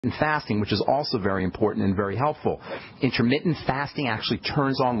fasting, which is also very important and very helpful. Intermittent fasting actually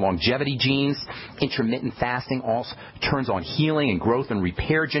turns on longevity genes. Intermittent fasting also turns on healing and growth and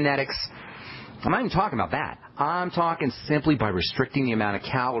repair genetics. I'm not even talking about that. I'm talking simply by restricting the amount of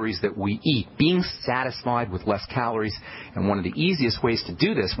calories that we eat, being satisfied with less calories. And one of the easiest ways to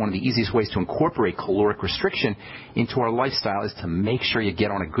do this, one of the easiest ways to incorporate caloric restriction into our lifestyle is to make sure you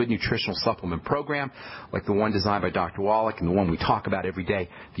get on a good nutritional supplement program like the one designed by Dr. Wallach and the one we talk about every day,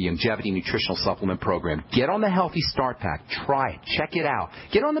 the Longevity Nutritional Supplement Program. Get on the Healthy Start Pack. Try it. Check it out.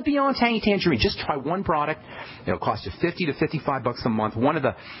 Get on the Beyond Tangy Tangerine. Just try one product. It'll cost you $50 to $55 a month. One of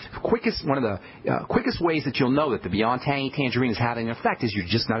the quickest ways that you'll know that the Beyond Tangy Tangerine is having an effect is you're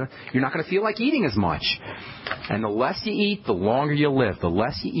not going to feel like eating as much. And the less you eat, the longer you live. The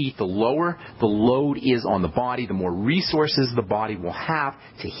less you eat, the lower the load is on the body, the more resources the body will have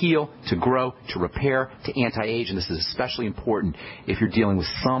to heal, to grow, to repair, to anti-age. And this is especially important if you're dealing with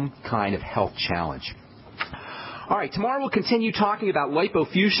some kind of health challenge. All right, tomorrow we'll continue talking about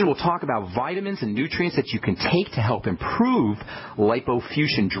lipofusion. We'll talk about vitamins and nutrients that you can take to help improve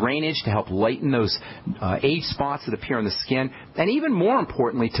lipofusion drainage, to help lighten those age spots that appear on the skin, and even more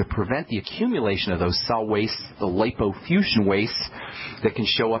importantly, to prevent the accumulation of those cell wastes, the lipofusion wastes that can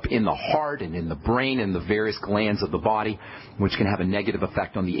show up in the heart and in the brain and the various glands of the body, which can have a negative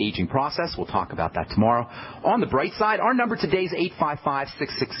effect on the aging process. We'll talk about that tomorrow. On the bright side, our number today is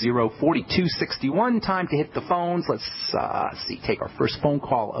 855-660-4261. Time to hit the phones. Let's take our first phone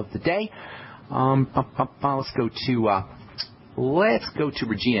call of the day. Let's go to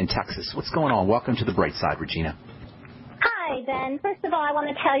Regina in Texas. What's going on? Welcome to the bright side, Regina. Hi, Ben. First of all, I want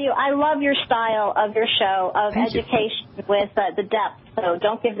to tell you I love your style of your show of education with the depth, so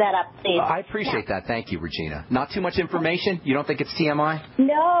don't give that up, please. I appreciate that. Thank you, Regina. Not too much information? You don't think it's TMI?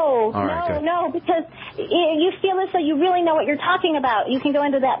 No, no, because you feel as though you really know what you're talking about. You can go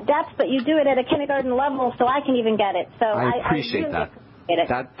into that depth, but you do it at a kindergarten level, so I can even get it. So I appreciate really that. Appreciate it.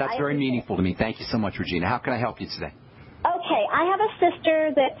 That's very meaningful to me. Thank you so much, Regina. How can I help you today? Okay, I have a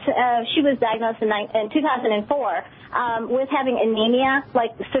sister that she was diagnosed in 2004 with having anemia,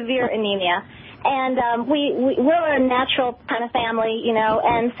 like severe anemia. And we're a natural kind of family, you know,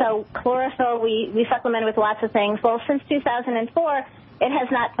 and so chlorophyll, we supplement with lots of things. Well, since 2004, it has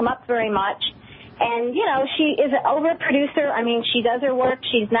not come up very much. And, you know, she is an overproducer. I mean, she does her work.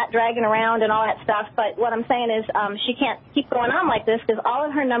 She's not dragging around and all that stuff. But what I'm saying is she can't keep going on like this because all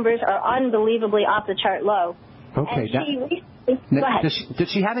of her numbers are unbelievably off the chart low. Okay. Go ahead. Does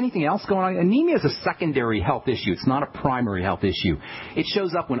she have anything else going on? Anemia is a secondary health issue. It's not a primary health issue. It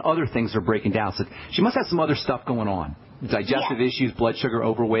shows up when other things are breaking down. So she must have some other stuff going on. Digestive issues, blood sugar,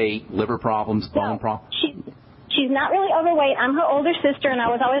 overweight, liver problems, bone problems. She's not really overweight. I'm her older sister, and I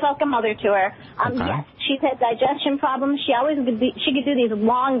was always like a mother to her. Yes, she's had digestion problems. She could do these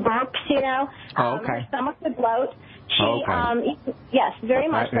long burps, you know. Her stomach would bloat. Yes, very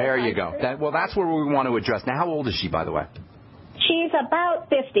much. There you go. That's where we want to address. Now, how old is she, by the way? She's about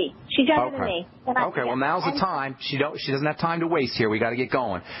 50. She's younger than me. Well, now's the time. She doesn't have time to waste here. We got to get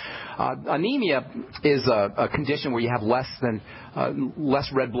going. Anemia is a condition where you have less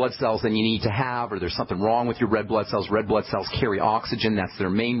red blood cells than you need to have, or there's something wrong with your red blood cells. Red blood cells carry oxygen. That's their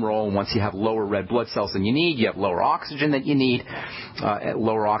main role. And once you have lower red blood cells than you need, you have lower oxygen than you need,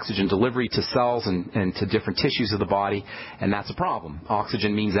 lower oxygen delivery to cells and to different tissues of the body, and that's a problem.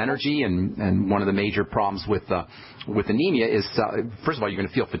 Oxygen means energy, and one of the major problems with anemia is, first of all, you're going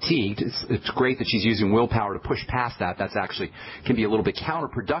to feel fatigued. It's great that she's using willpower to push past that. That's actually can be a little bit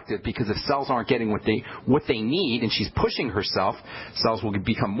counterproductive because if cells aren't getting what they need and she's pushing herself, cells will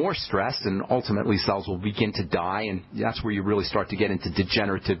become more stressed and ultimately cells will begin to die, and that's where you really start to get into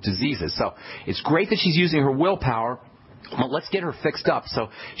degenerative diseases. So it's great that she's using her willpower. Well, let's get her fixed up so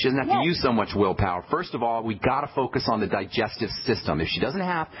she doesn't have to use so much willpower. First of all, we got to focus on the digestive system. If she's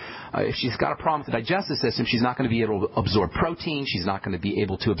got a problem with the digestive system, she's not going to be able to absorb protein. She's not going to be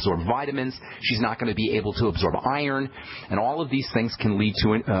able to absorb vitamins. She's not going to be able to absorb iron. And all of these things can lead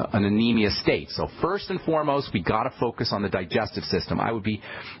to an anemia state. So first and foremost, we got to focus on the digestive system. I would be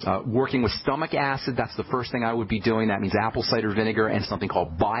working with stomach acid. That's the first thing I would be doing. That means apple cider vinegar and something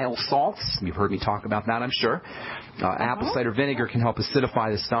called bile salts. You've heard me talk about that, I'm sure. Apple cider vinegar can help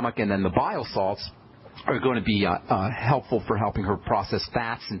acidify the stomach, and then the bile salts are going to be helpful for helping her process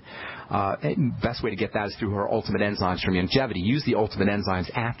fats, and best way to get that is through her Ultimate Enzymes from Longevity. Use the Ultimate Enzymes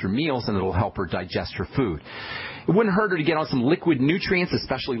after meals, and it'll help her digest her food. It wouldn't hurt her to get on some liquid nutrients,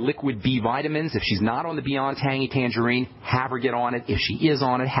 especially liquid B vitamins. If she's not on the Beyond Tangy Tangerine, have her get on it. If she is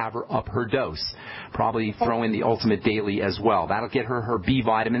on it, have her up her dose. Probably throw in the Ultimate Daily as well. That'll get her her B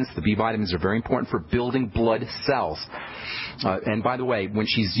vitamins. The B vitamins are very important for building blood cells. And by the way, when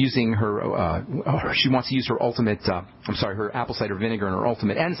she's using her, she wants to use her her apple cider vinegar and her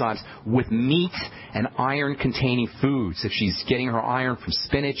Ultimate Enzymes with meat and iron-containing foods. If she's getting her iron from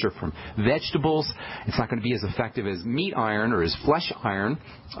spinach or from vegetables, it's not going to be as effective as meat iron or as flesh iron.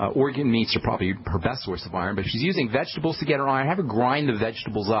 Organ meats are probably her best source of iron, but if she's using vegetables to get her iron, have her grind the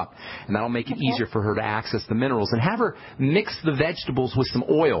vegetables up, and that'll make it easier for her to access the minerals. And have her mix the vegetables with some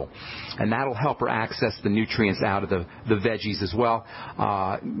oil, and that'll help her access the nutrients out of the veggies as well.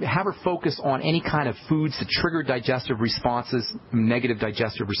 Have her focus on any kind of foods that trigger digestive responses, negative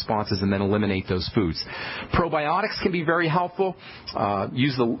digestive responses, and then eliminate those foods. Probiotics can be very helpful.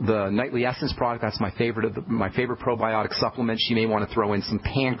 Use the Nightly Essence product. That's my favorite probiotic supplement. She may want to throw in some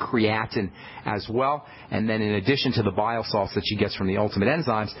pancreatin as well. And then in addition to the bile salts that she gets from the Ultimate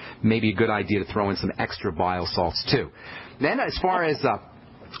Enzymes, maybe a good idea to throw in some extra bile salts too. Then as far as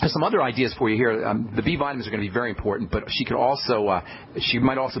there's some other ideas for you here. The B vitamins are going to be very important, but she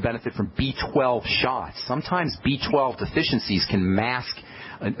might also benefit from B12 shots. Sometimes B12 deficiencies can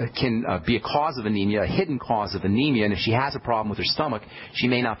be a cause of anemia, a hidden cause of anemia, and if she has a problem with her stomach, she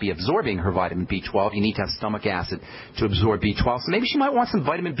may not be absorbing her vitamin B12. You need to have stomach acid to absorb B12, so maybe she might want some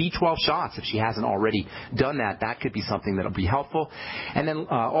vitamin B12 shots if she hasn't already done that. That could be something that will be helpful. And then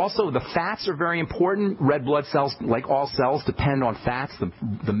also the fats are very important. Red blood cells, like all cells, depend on fats.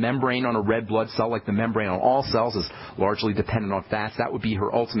 The membrane on a red blood cell, like the membrane on all cells, is largely dependent on fats. That would be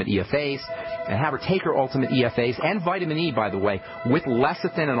her Ultimate EFAs, and have her take her Ultimate EFAs and vitamin E, by the way, with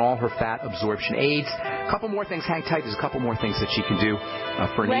lecithin and all her fat absorption aids. A couple more things. Hang tight. There's a couple more things that she can do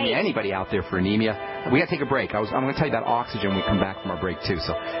for anemia. Right. Anybody out there for anemia. We got to take a break. I'm going to tell you about oxygen when we come back from our break, too.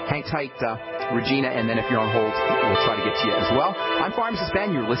 So hang tight, Regina, and then if you're on hold, we'll try to get to you as well. I'm Pharmacist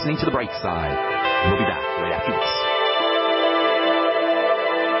Ben. You're listening to The Brightside. We'll be back right after this.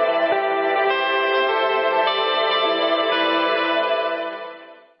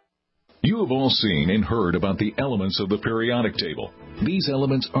 You have all seen and heard about the elements of the periodic table. These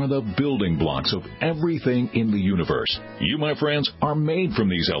elements are the building blocks of everything in the universe. You, my friends, are made from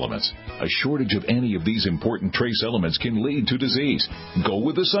these elements. A shortage of any of these important trace elements can lead to disease. Go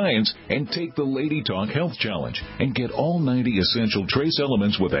with the science and take the Lady Talk Health Challenge and get all 90 essential trace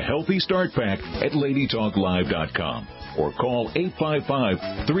elements with a healthy start pack at LadyTalkLive.com. Or call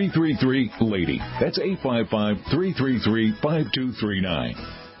 855-333-LADY. That's 855-333-5239.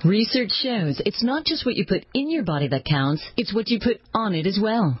 Research shows it's not just what you put in your body that counts, it's what you put on it as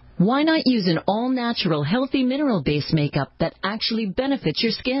well. Why not use an all-natural, healthy mineral-based makeup that actually benefits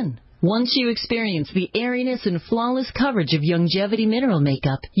your skin? Once you experience the airiness and flawless coverage of Longevity mineral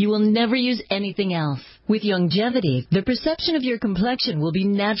makeup, you will never use anything else. With Longevity, the perception of your complexion will be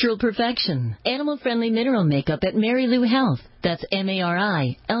natural perfection. Animal-friendly mineral makeup at Mary Lou Health. That's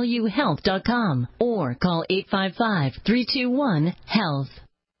MARILU Health.com. Or call 855-321-HEALTH.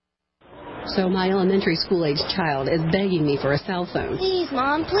 So my elementary school-aged child is begging me for a cell phone. Please,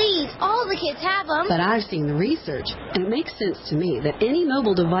 Mom, please. All the kids have them. But I've seen the research, and it makes sense to me that any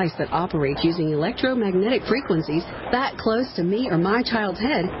mobile device that operates using electromagnetic frequencies that close to me or my child's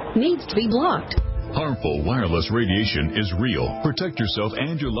head needs to be blocked. Harmful wireless radiation is real. Protect yourself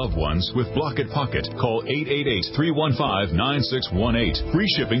and your loved ones with Block It Pocket. Call 888-315-9618. Free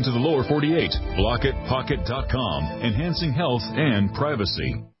shipping to the lower 48. BlockItPocket.com. Enhancing health and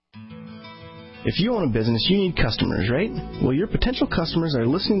privacy. If you own a business, you need customers, right? Well, your potential customers are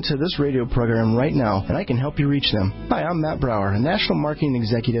listening to this radio program right now, and I can help you reach them. Hi, I'm Matt Brower, a national marketing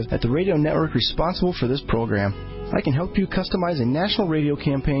executive at the radio network responsible for this program. I can help you customize a national radio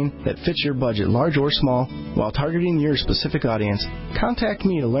campaign that fits your budget, large or small, while targeting your specific audience. Contact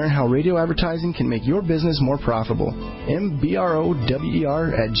me to learn how radio advertising can make your business more profitable.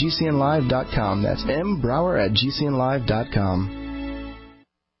 mbrower@gcnlive.com. That's mbrower@gcnlive.com.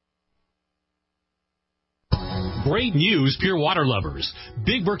 Great news, pure water lovers.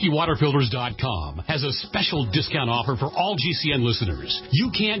 BigBerkeyWaterFilters.com has a special discount offer for all GCN listeners.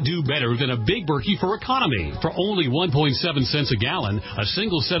 You can't do better than a Big Berkey for economy. For only 1.7 cents a gallon, a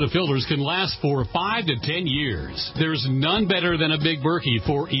single set of filters can last for 5 to 10 years. There's none better than a Big Berkey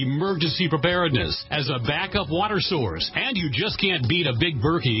for emergency preparedness as a backup water source. And you just can't beat a Big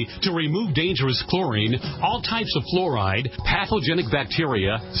Berkey to remove dangerous chlorine, all types of fluoride, pathogenic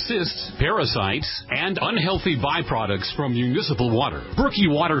bacteria, cysts, parasites, and unhealthy byproducts from municipal water. Berkey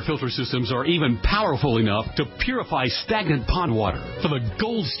water filter systems are even powerful enough to purify stagnant pond water. For the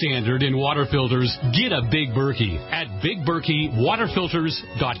gold standard in water filters, get a Big Berkey at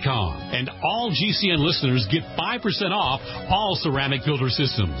BigBerkeyWaterFilters.com. And all GCN listeners get 5% off all ceramic filter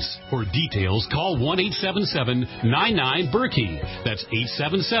systems. For details, call 1-877-99-BERKEY. That's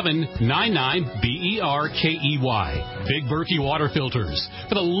 877-99-BERKEY. Big Berkey Water Filters,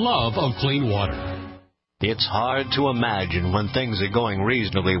 for the love of clean water. It's hard to imagine when things are going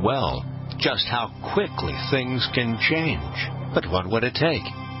reasonably well, just how quickly things can change. But what would it take?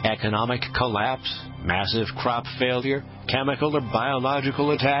 Economic collapse? Massive crop failure? Chemical or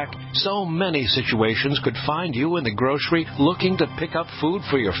biological attack? So many situations could find you in the grocery looking to pick up food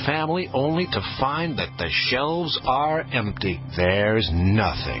for your family only to find that the shelves are empty. There's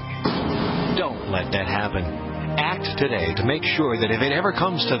nothing. Don't let that happen. Act today to make sure that if it ever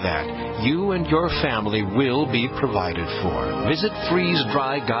comes to that, you and your family will be provided for. Visit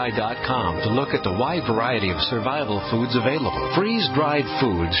freezedryguy.com to look at the wide variety of survival foods available. Freeze-dried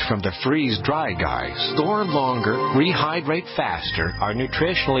foods from the Freeze Dry Guy store longer, rehydrate faster, are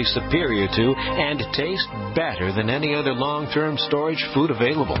nutritionally superior to, and taste better than any other long-term storage food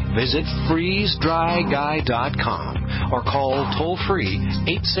available. Visit freezedryguy.com or call toll-free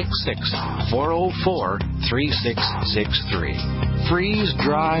 866-404-3663.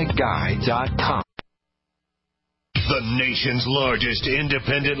 FreezeDryGuy.com. The nation's largest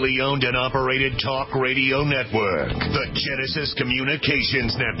independently owned and operated talk radio network. The Genesis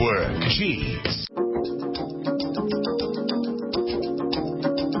Communications Network. Cheese.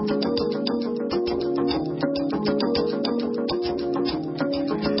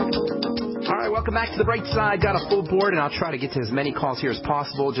 Welcome back to the Brightside. Got a full board, and I'll try to get to as many calls here as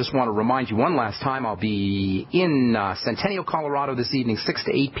possible. Just want to remind you one last time, I'll be in Centennial, Colorado this evening, 6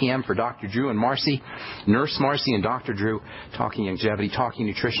 to 8 p.m. for Dr. Drew and Marcy, Nurse Marcy and Dr. Drew, talking longevity, talking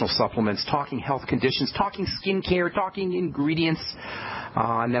nutritional supplements, talking health conditions, talking skincare, talking ingredients.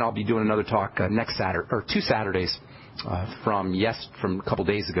 And then I'll be doing another talk next Saturday, or 2 Saturdays. From a couple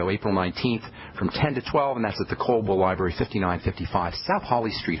days ago, April 19th, from 10 to 12, and that's at the Colwell Library, 5955 South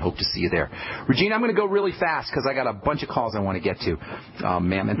Holly Street. Hope to see you there. Regina, I'm going to go really fast because I got a bunch of calls I want to get to,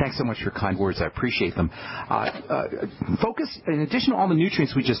 ma'am, and thanks so much for your kind words. I appreciate them. Focus, in addition to all the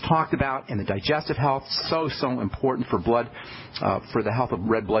nutrients we just talked about, and the digestive health, so important for blood, for the health of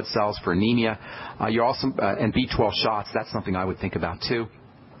red blood cells, for anemia. You're also, and B12 shots, that's something I would think about too.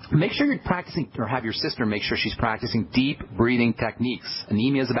 Make sure you're practicing, or have your sister make sure she's practicing deep breathing techniques.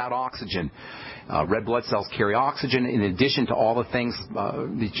 Anemia is about oxygen. Red blood cells carry oxygen in addition to all the things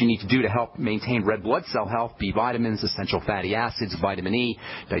that you need to do to help maintain red blood cell health: B vitamins, essential fatty acids, vitamin E,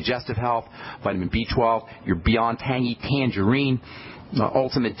 digestive health, vitamin B12, your Beyond Tangy Tangerine,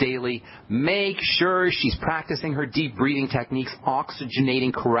 Ultimate Daily. Make sure she's practicing her deep breathing techniques,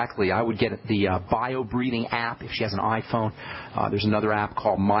 oxygenating correctly. I would get the Bio Breathing app if she has an iPhone. There's another app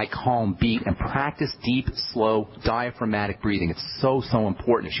called My Calm Beat, and practice deep, slow, diaphragmatic breathing. It's so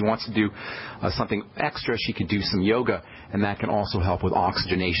important. If she wants to do something extra, she could do some yoga, and that can also help with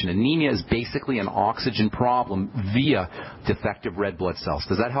oxygenation. Anemia is basically an oxygen problem via defective red blood cells.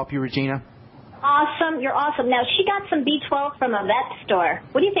 Does that help you, Regina? Awesome. You're awesome. Now, she got some B12 from a vet store.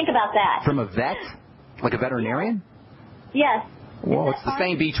 What do you think about that? From a vet? Like a veterinarian? Yes. Well, it's the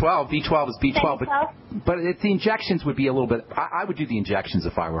same B12. B12 is B12. But the injections would be a little bit... I would do the injections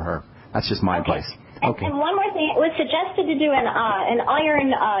if I were her. That's just my advice. Okay. And one more thing. It was suggested to do an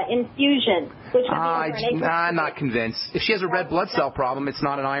iron infusion, which would be I'm not convinced. If she has a red blood cell problem, it's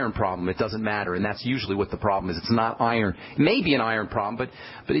not an iron problem. It doesn't matter, and that's usually what the problem is. It's not iron. It may be an iron problem,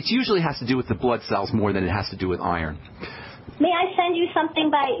 but it usually has to do with the blood cells more than it has to do with iron. May I send you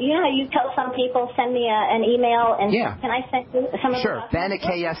something by, you know how you tell some people, send me an email, and can I send you some of the Sure, Ben at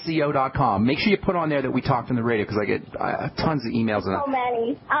KSCO.com. Make sure you put on there that we talked on the radio, because I get tons of emails. So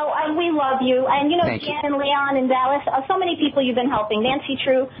many. Oh, and we love you. And, Jan and Leon in Dallas, so many people you've been helping. Nancy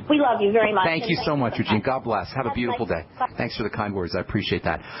True, we love you very much. Thank you so much, Regina. God bless. Have a beautiful day. Thanks for the kind words. I appreciate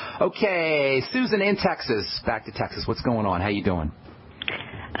that. Okay, Susan in Texas. Back to Texas. What's going on? How you doing?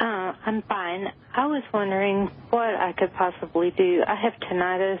 I'm fine. I was wondering what I could possibly do. I have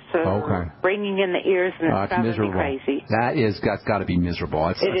tinnitus or ringing in the ears, and it's driving me crazy. That's got to be miserable.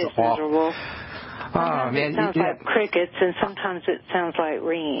 It is miserable. It sounds like crickets, and sometimes it sounds like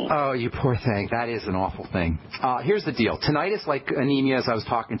ringing. Oh, you poor thing. That is an awful thing. Here's the deal. Tinnitus, like anemia, as I was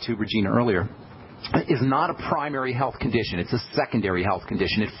talking to Regina earlier, is not a primary health condition. It's a secondary health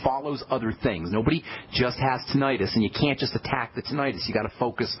condition. It follows other things. Nobody just has tinnitus, and you can't just attack the tinnitus. You got to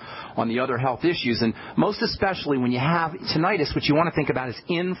focus on the other health issues, and most especially when you have tinnitus, what you want to think about is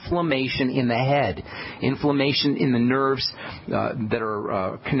inflammation in the head, inflammation in the nerves that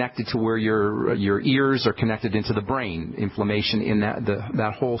are connected to where your ears are connected into the brain, inflammation in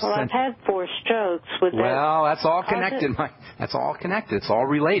that whole Well, I've had 4 strokes. Well, that's all connected. That's all connected. It's all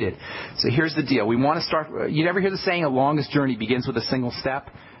related. So here's the deal. We want to start. You ever hear the saying, "A longest journey begins with a single step"?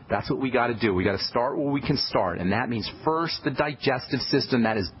 That's what we got to do. We got to start where we can start, and that means first the digestive system.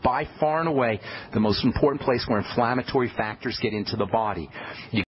 That is by far and away the most important place where inflammatory factors get into the body. You